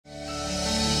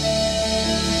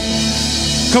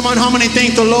Come on, how many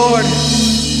thank the Lord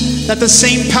that the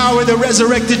same power that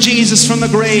resurrected Jesus from the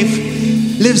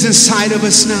grave lives inside of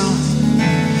us now.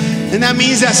 And that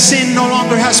means that sin no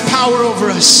longer has power over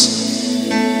us.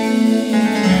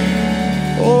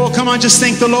 Oh, come on, just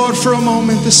thank the Lord for a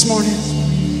moment this morning.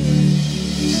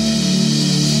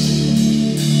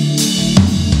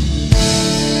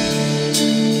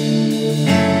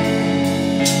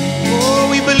 Oh,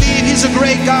 we believe He's a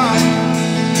great God.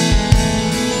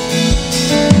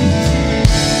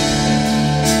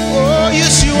 Oh,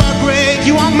 yes, you are great.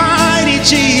 You are mighty,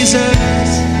 Jesus.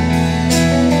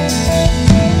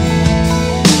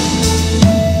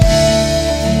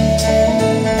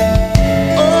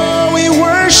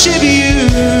 Worship you,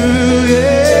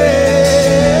 yeah.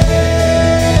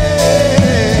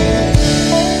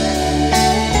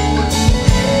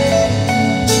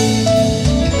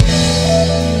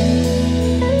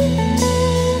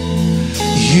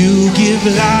 You give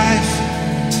life,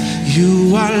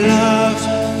 you are love,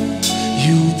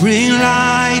 you bring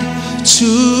light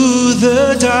to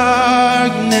the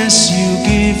darkness, you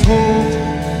give hope,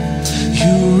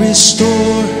 you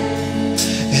restore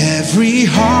every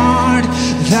heart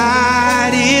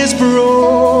that is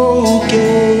broken.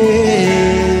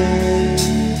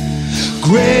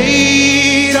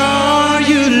 Great are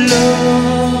you,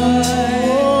 Lord.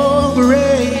 Oh,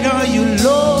 great are you,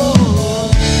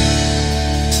 Lord.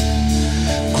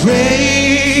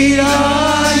 Great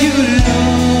are you,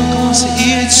 Lord.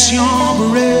 It's your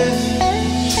breath.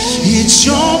 It's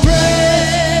your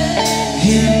breath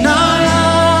in our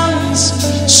lungs.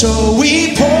 So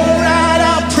we pour out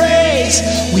our praise.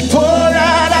 We pour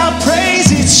out our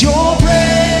praise. It's your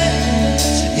breath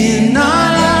in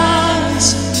our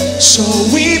lungs. So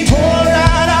we pour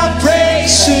out our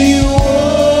praise to you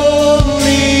only.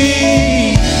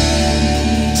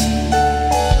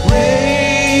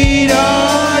 Great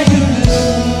are you,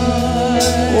 Lord.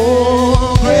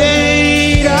 Oh,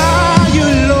 great are you,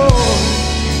 Lord.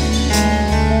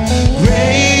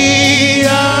 Great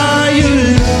are you,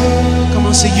 Lord. Come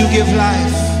on, say you give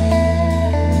life.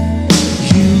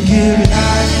 You give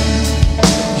life.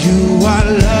 You are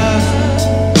love.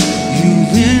 You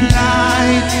bring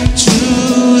light to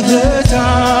the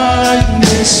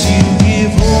darkness. You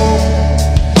give hope.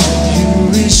 You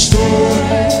restore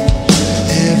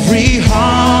every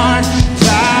heart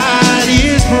that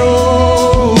is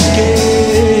broken.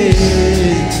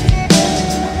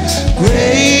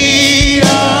 Great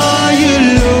are you,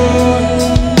 Lord.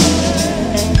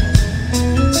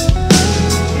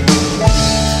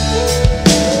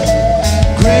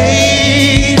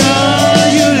 Great are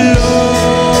you,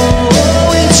 Lord.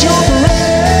 Oh, it's your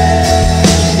breath.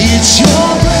 It's your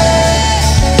breath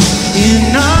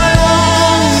in our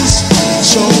lungs.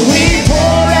 So we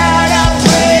pour out our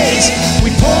praise. We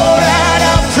pour out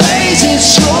our praise.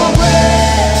 It's your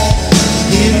breath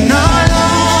in our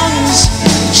lungs.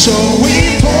 So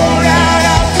we pour out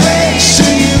our praise to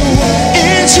you.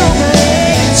 It's your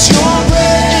breath. It's your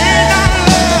breath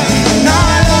in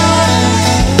our lungs.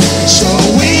 So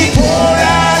we pour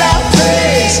out our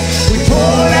praise. We pour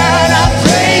out our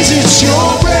praise. It's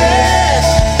your breath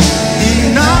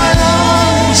in our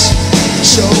lungs.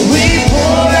 So we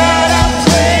pour out our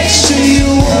praise to you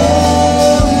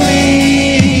only.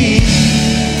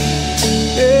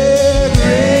 Yeah,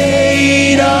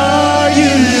 great are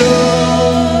you, Lord.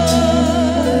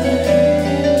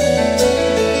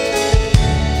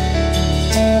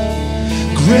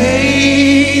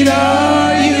 Great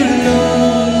are you,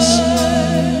 Lord.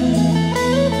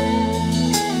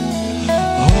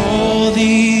 All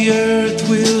the earth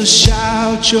will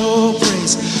shout your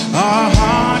praise. Our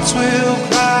hearts will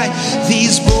cry.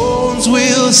 These bones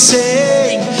will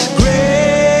sing.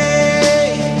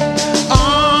 Great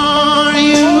are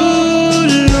you,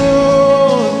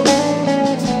 Lord.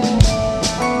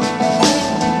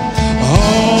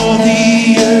 All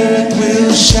the earth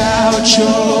will shout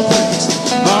your praise.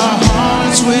 Our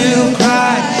hearts will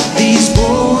cry. These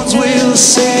bones will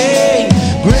sing.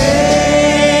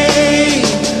 Great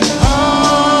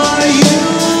are you,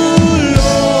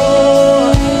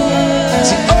 Lord.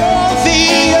 See, all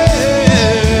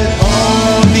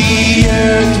the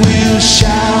earth will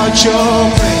shout your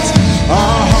praise.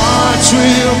 Our hearts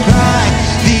will cry.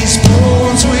 These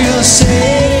bones will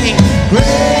sing.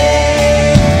 Great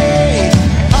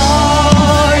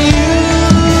are you,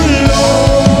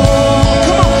 Lord.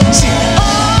 Come on, see,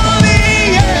 all the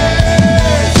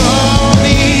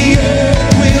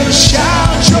earth will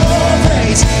shout your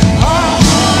praise. Our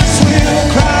hearts will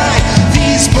cry.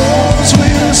 These bones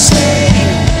will sing.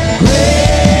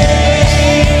 Great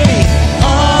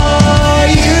are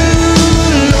you,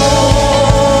 Lord.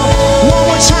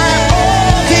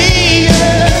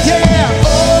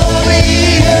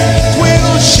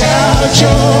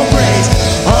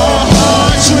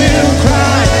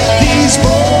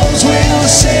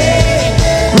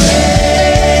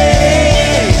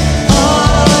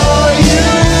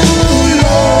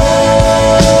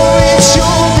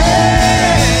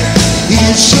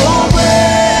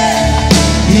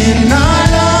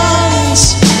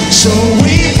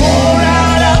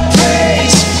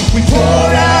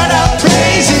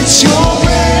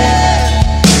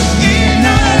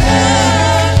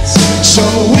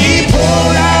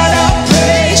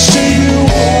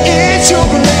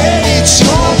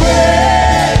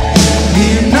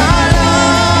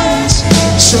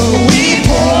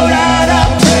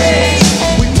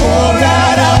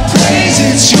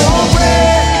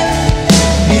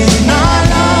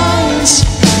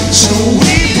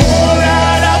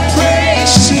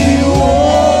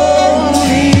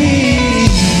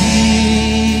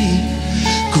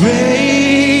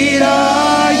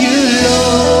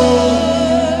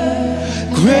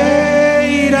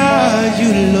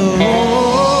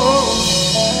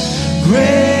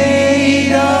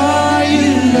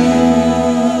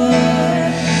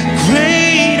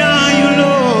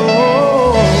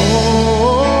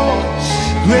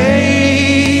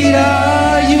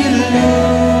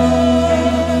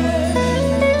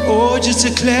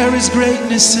 declare His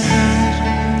greatness tonight.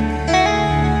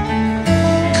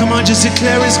 Come on, just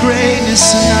declare His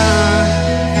greatness tonight.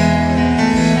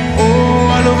 Oh,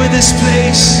 all over this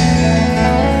place.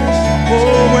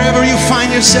 Oh, wherever you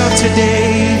find yourself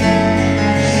today.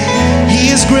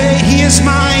 He is great, He is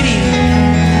mighty.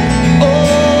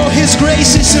 Oh, His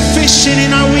grace is sufficient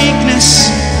in our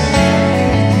weakness.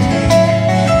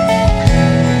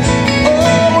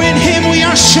 Oh, in Him we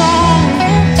are strong.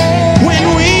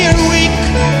 When we are weak,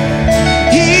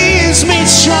 He is made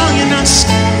strong in us.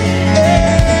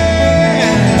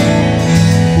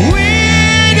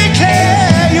 We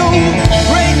declare Your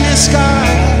greatness, God.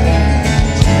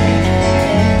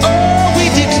 Oh, we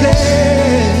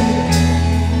declare,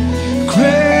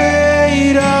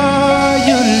 great are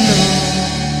You, Lord.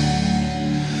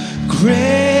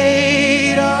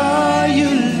 Great are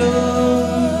You,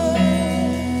 Lord.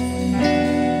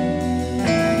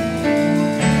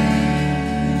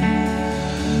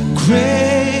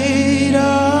 Great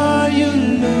are You,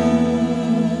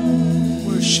 Lord.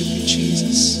 Worship You,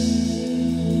 Jesus.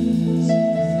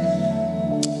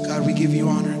 God, we give You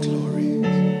honor and glory.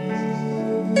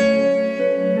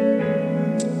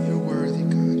 You're worthy,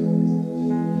 God.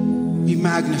 We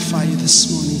magnify You this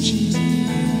morning, Jesus.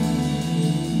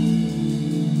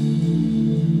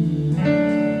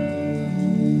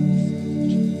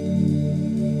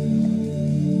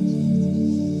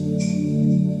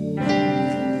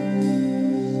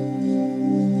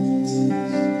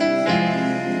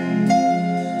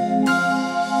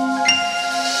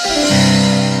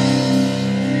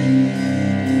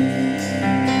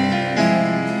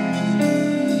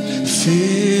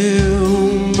 Fill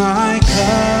my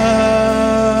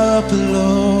cup,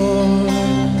 Lord.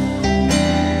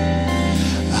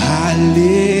 I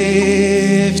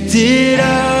lift it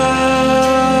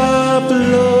up,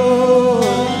 Lord.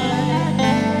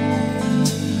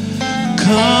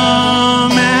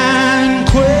 Come and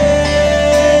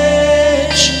quench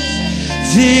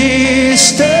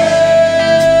this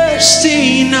thirsting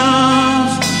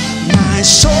of my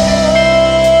soul.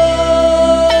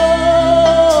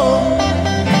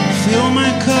 Fill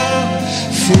my cup,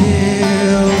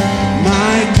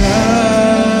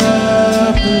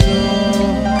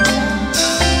 Lord.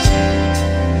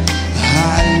 I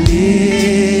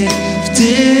lift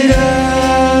it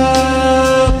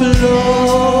up,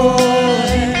 Lord.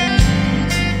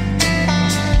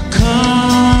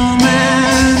 Come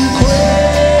and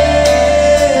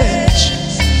quench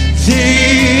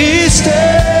this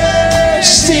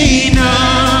thirsty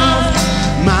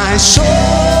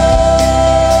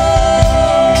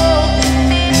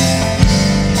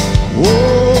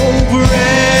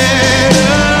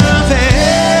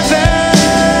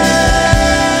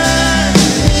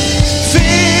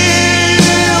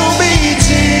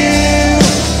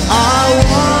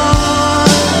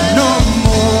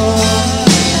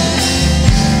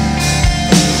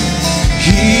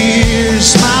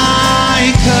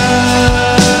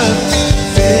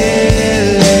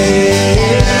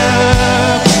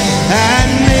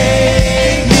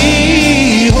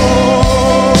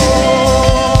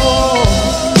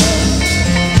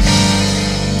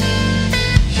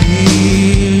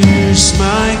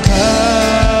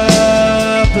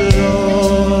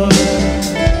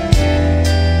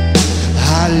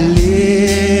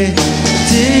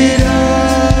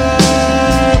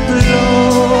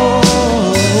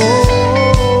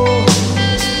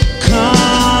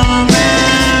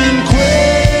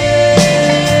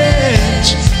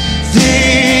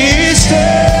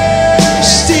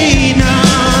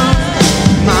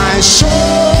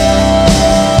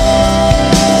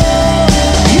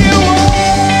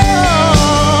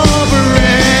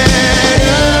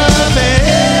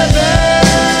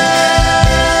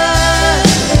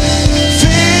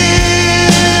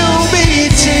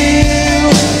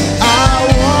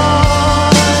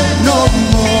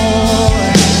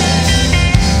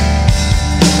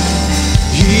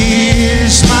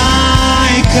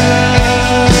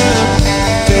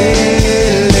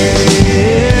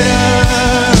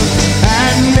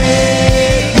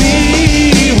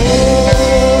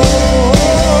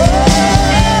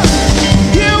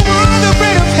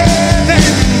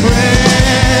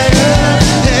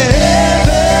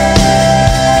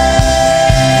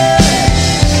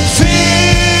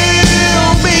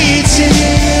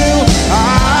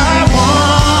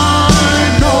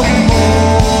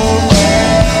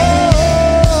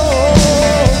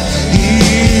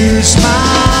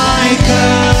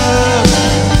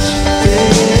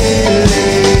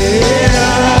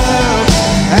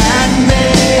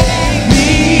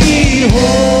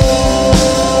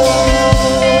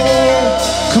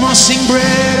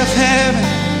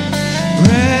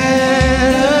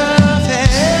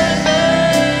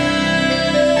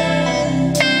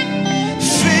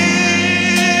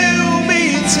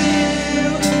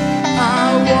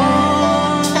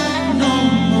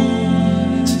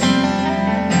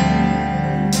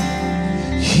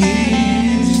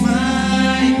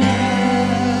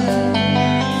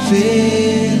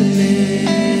fill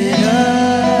it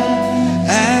up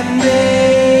and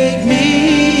make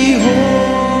me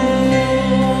whole.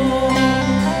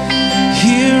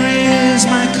 Here is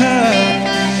my cup,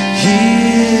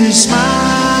 here's my